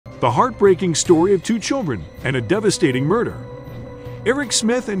the heartbreaking story of two children and a devastating murder. Eric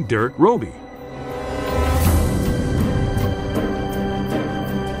Smith and Derrick Robie.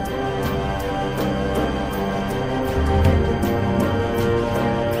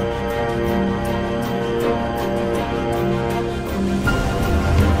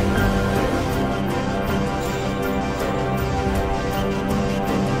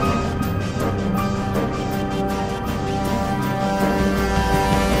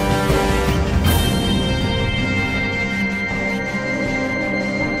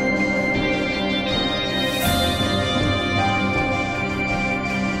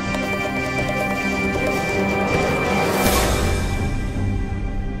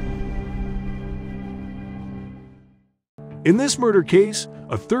 In this murder case,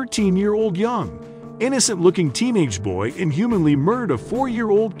 a 13-year-old young, innocent-looking teenage boy inhumanly murdered a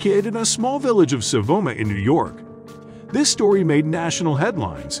 4-year-old kid in a small village of Savona in New York. This story made national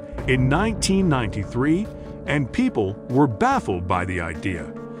headlines in 1993, and people were baffled by the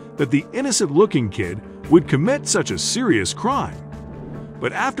idea that the innocent-looking kid would commit such a serious crime.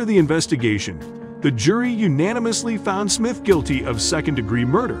 But after the investigation, the jury unanimously found Smith guilty of second-degree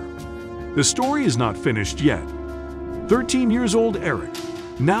murder. The story is not finished yet. 13-year-old Eric,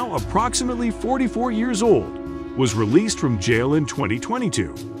 now approximately 44 years old, was released from jail in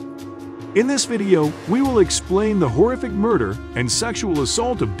 2022. In this video, we will explain the horrific murder and sexual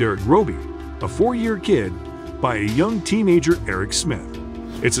assault of Derrick Robie, a 4-year kid, by a young teenager Eric Smith.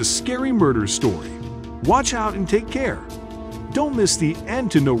 It's a scary murder story. Watch out and take care. Don't miss the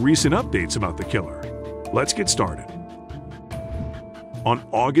end to know recent updates about the killer. Let's get started. On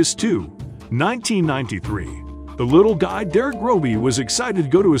August 2, 1993, the little guy Derrick Robie was excited to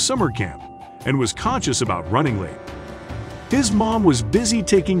go to a summer camp and was conscious about running late. His mom was busy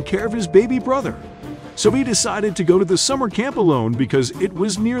taking care of his baby brother, so he decided to go to the summer camp alone because it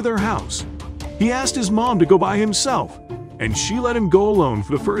was near their house. He asked his mom to go by himself, and she let him go alone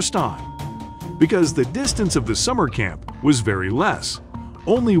for the first time. Because the distance of the summer camp was very less,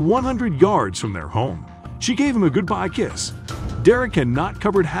 only 100 yards from their home, she gave him a goodbye kiss. Derrick had not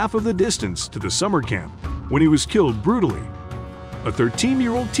covered half of the distance to the summer camp when he was killed brutally. A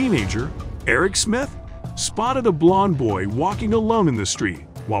 13-year-old teenager, Eric Smith, spotted a blond boy walking alone in the street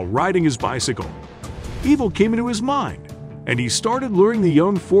while riding his bicycle. Evil came into his mind, and he started luring the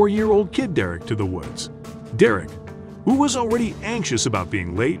young 4-year-old kid Derrick to the woods. Derrick, who was already anxious about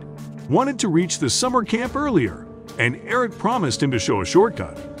being late, wanted to reach the summer camp earlier, and Eric promised him to show a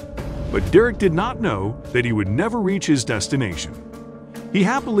shortcut. But Derrick did not know that he would never reach his destination. He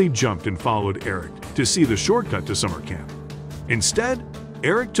happily jumped and followed Eric to see the shortcut to summer camp. Instead,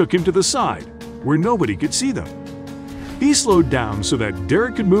 Eric took him to the side, where nobody could see them. He slowed down so that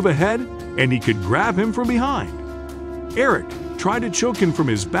Derrick could move ahead and he could grab him from behind. Eric tried to choke him from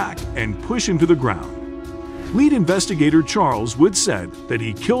his back and push him to the ground. Lead investigator Charles Wood said that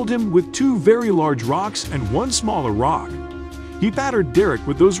he killed him with 2 very large rocks and 1 smaller rock. He battered Derrick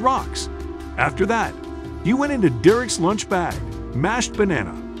with those rocks. After that, he went into Derrick's lunch bag, mashed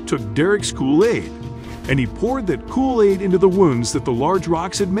banana, took Derrick's Kool-Aid, and he poured that Kool-Aid into the wounds that the large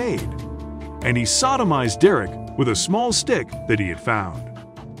rocks had made. And he sodomized Derrick with a small stick that he had found.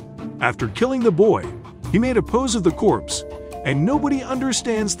 After killing the boy, he made a pose of the corpse, and nobody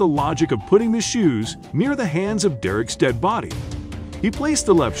understands the logic of putting the shoes near the hands of Derrick's dead body. He placed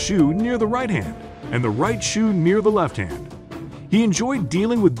the left shoe near the right hand and the right shoe near the left hand. He enjoyed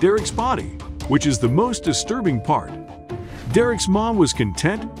dealing with Derrick's body, which is the most disturbing part. Derrick's mom was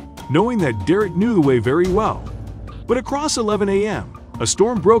content knowing that Derrick knew the way very well. But across 11 a.m., a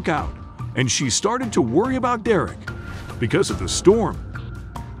storm broke out, and she started to worry about Derrick. Because of the storm,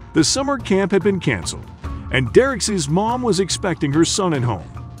 the summer camp had been canceled, and Derrick's mom was expecting her son at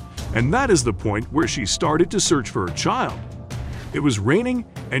home. And that is the point where she started to search for her child. It was raining,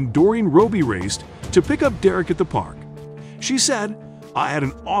 and Doreen Robie raced to pick up Derrick at the park. She said, "I had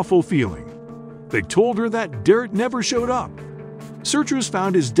an awful feeling." They told her that Derrick never showed up. Searchers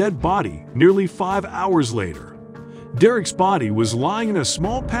found his dead body nearly 5 hours later. Derrick's body was lying in a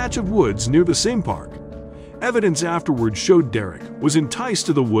small patch of woods near the same park. Evidence afterwards showed Derrick was enticed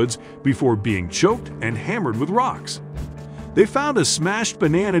to the woods before being choked and hammered with rocks. They found a smashed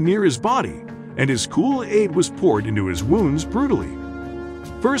banana near his body, and his Kool-Aid was poured into his wounds brutally.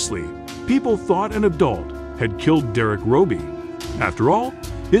 Firstly, people thought an adult had killed Derrick Robie. After all,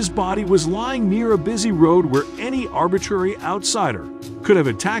 his body was lying near a busy road where any arbitrary outsider could have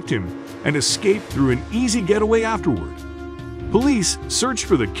attacked him and escaped through an easy getaway afterward. Police searched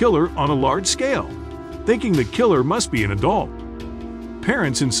for the killer on a large scale, thinking the killer must be an adult.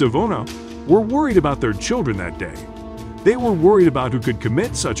 Parents in Savona were worried about their children that day. They were worried about who could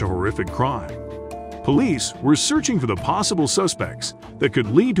commit such a horrific crime. Police were searching for the possible suspects that could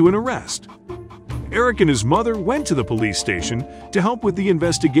lead to an arrest. Eric and his mother went to the police station to help with the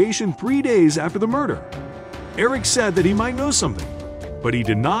investigation 3 days after the murder. Eric said that he might know something, but he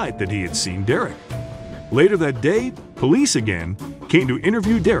denied that he had seen Derrick. Later that day, police again came to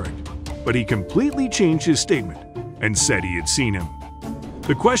interview Derrick, but he completely changed his statement and said he had seen him.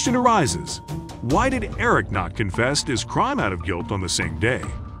 The question arises, why did Eric not confess his crime out of guilt on the same day?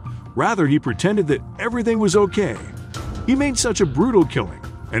 Rather, he pretended that everything was okay. He made such a brutal killing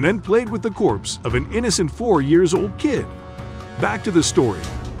and then played with the corpse of an innocent 4-year-old kid. Back to the story,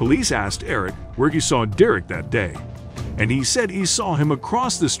 police asked Eric where he saw Derrick that day, and he said he saw him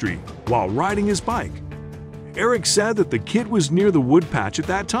across the street while riding his bike. Eric said that the kid was near the wood patch at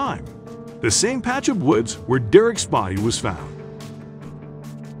that time, the same patch of woods where Derrick's body was found.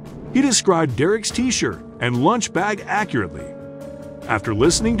 He described Derrick's t-shirt and lunch bag accurately. After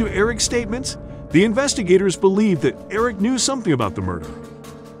listening to Eric's statements, the investigators believed that Eric knew something about the murder.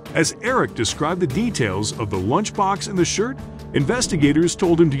 As Eric described the details of the lunchbox and the shirt, investigators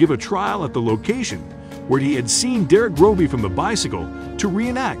told him to give a trial at the location where he had seen Derrick Robie from the bicycle to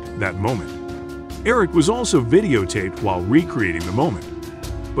reenact that moment. Eric was also videotaped while recreating the moment.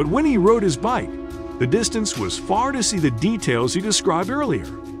 But when he rode his bike, the distance was far to see the details he described earlier.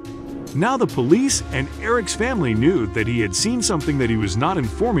 Now the police and Eric's family knew that he had seen something that he was not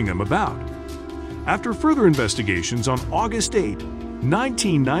informing them about. After further investigations on August 8,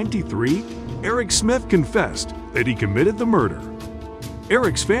 1993, Eric Smith confessed that he committed the murder.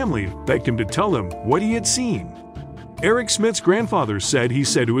 Eric's family begged him to tell them what he had seen. Eric Smith's grandfather said he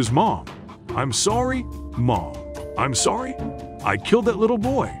said to his mom, "I'm sorry, Mom. I'm sorry. I killed that little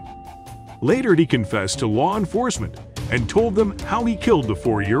boy." Later, he confessed to law enforcement and told them how he killed the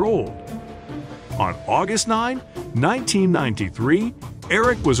 4-year-old. On August 9, 1993,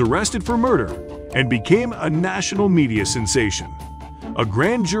 Eric was arrested for murder and became a national media sensation. A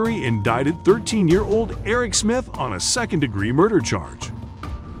grand jury indicted 13-year-old Eric Smith on a second-degree murder charge.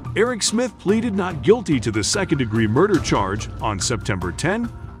 Eric Smith pleaded not guilty to the second-degree murder charge on September 10,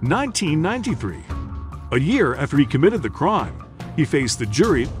 1993. A year after he committed the crime, he faced the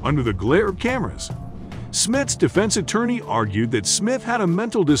jury under the glare of cameras. Smith's defense attorney argued that Smith had a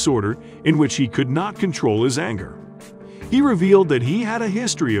mental disorder in which he could not control his anger. He revealed that he had a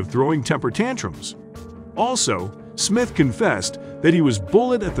history of throwing temper tantrums. Also, Smith confessed that he was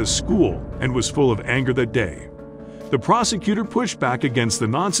bullied at the school and was full of anger that day. The prosecutor pushed back against the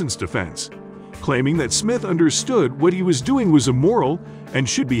nonsense defense, claiming that Smith understood what he was doing was immoral and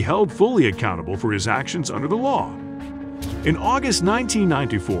should be held fully accountable for his actions under the law. In August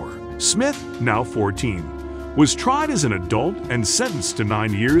 1994, Smith, now 14, was tried as an adult and sentenced to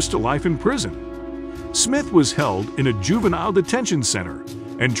 9 years to life in prison. Smith was held in a juvenile detention center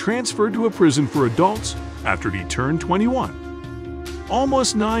and transferred to a prison for adults after he turned 21.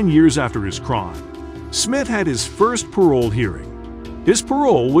 Almost 9 years after his crime, Smith had his first parole hearing. His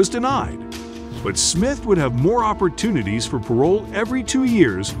parole was denied, but Smith would have more opportunities for parole every 2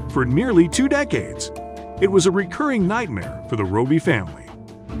 years for nearly 2 decades. It was a recurring nightmare for the Robie family.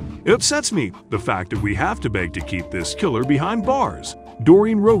 "It upsets me, the fact that we have to beg to keep this killer behind bars,"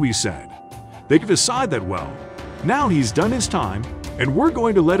 Doreen Robie said. "They could decide that well. Now he's done his time, and we're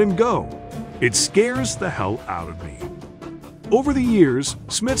going to let him go. It scares the hell out of me." Over the years,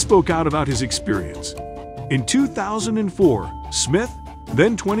 Smith spoke out about his experience. In 2004, Smith,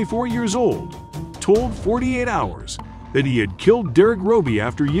 then 24 years old, told 48 Hours that he had killed Derrick Robie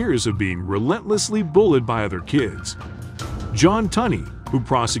after years of being relentlessly bullied by other kids. John Tunney, who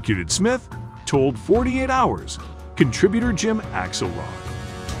prosecuted Smith, told 48 Hours contributor Jim Axelrod,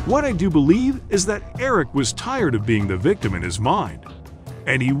 "What I do believe is that Eric was tired of being the victim in his mind,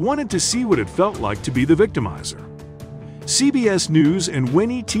 and he wanted to see what it felt like to be the victimizer." CBS News and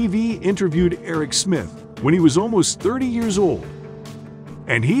Winnie TV interviewed Eric Smith when he was almost 30 years old,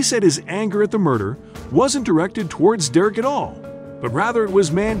 and he said his anger at the murder wasn't directed towards Derrick at all, but rather it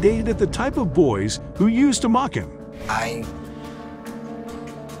was mandated at the type of boys who used to mock him. I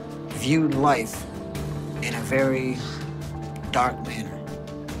viewed life in a very dark manner.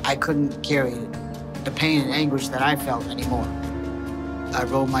 I couldn't carry the pain and anguish that I felt anymore. I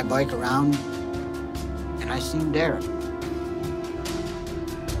rode my bike around and I seen Derrick.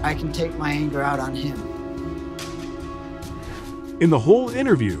 I can take my anger out on him. In the whole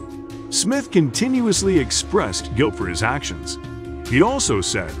interview, Smith continuously expressed guilt for his actions. He also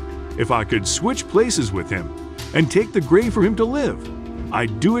said, "If I could switch places with him and take the grave for him to live,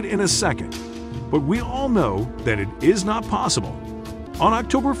 I'd do it in a second. But we all know that it is not possible." On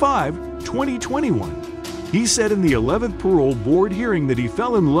October 5, 2021, He said in the 11th parole board hearing that he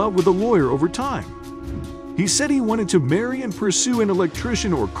fell in love with a lawyer over time. He said he wanted to marry and pursue an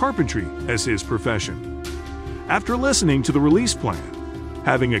electrician or carpentry as his profession. After listening to the release plan,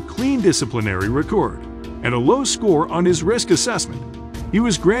 having a clean disciplinary record, and a low score on his risk assessment, he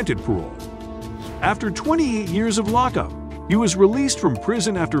was granted parole. After 28 years of lockup, he was released from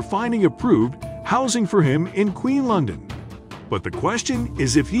prison after finding approved housing for him in Queen, London. But the question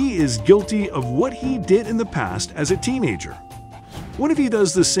is if he is guilty of what he did in the past as a teenager. What if he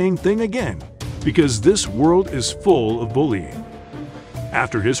does the same thing again? Because this world is full of bullying.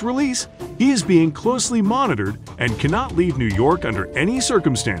 After his release, he is being closely monitored and cannot leave New York under any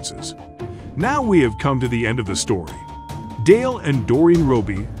circumstances. Now we have come to the end of the story. Dale and Doreen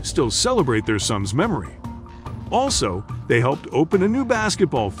Robie still celebrate their son's memory. Also, they helped open a new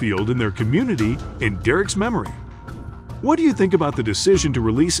basketball field in their community in Derrick's memory. What do you think about the decision to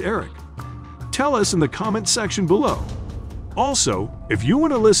release Eric? Tell us in the comment section below. Also, if you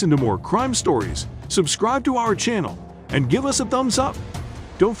want to listen to more crime stories, subscribe to our channel and give us a thumbs up.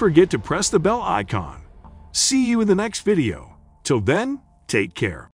 Don't forget to press the bell icon. See you in the next video. Till then, take care.